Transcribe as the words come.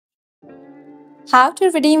How to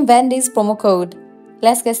redeem Wendy's promo code.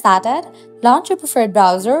 Let's get started. Launch your preferred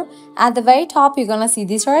browser. At the very top, you're gonna see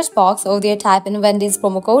the search box. Over there, type in Wendy's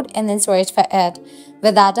promo code and then search for it.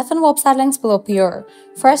 With that, different website links will appear.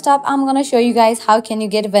 First up, I'm gonna show you guys how can you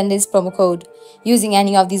get Wendy's promo code. Using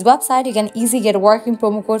any of these websites, you can easily get a working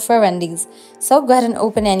promo code for Wendy's. So go ahead and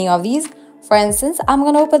open any of these. For instance, I'm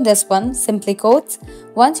going to open this one, Simply Codes.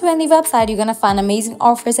 Once you're on the website, you're going to find amazing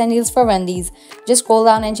offers and deals for Wendy's. Just scroll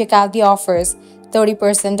down and check out the offers.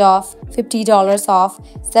 30% off, $50 off,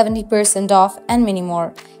 70% off, and many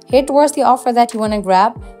more. Here towards the offer that you want to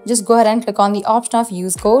grab, just go ahead and click on the option of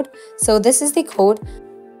use code. So this is the code.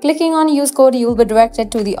 Clicking on use code, you will be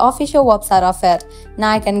directed to the official website of it.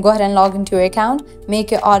 Now you can go ahead and log into your account, make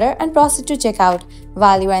your order and proceed to checkout.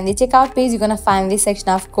 While you are in the checkout page, you're going to find the section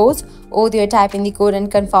of codes. Over there, type in the code and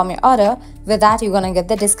confirm your order. With that, you're going to get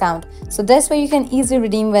the discount. So this way you can easily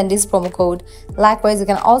redeem Wendy's promo code. Likewise, you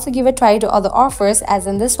can also give a try to other offers, as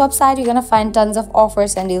in this website you're going to find tons of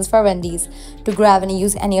offers and deals for Wendy's. To grab and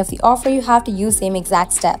use any of the offer, you have to use same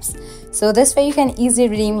exact steps. So this way you can easily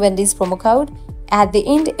redeem Wendy's promo code. At the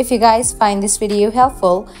end, if you guys find this video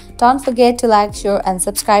helpful, don't forget to like, share and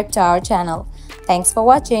subscribe to our channel. Thanks for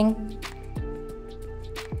watching.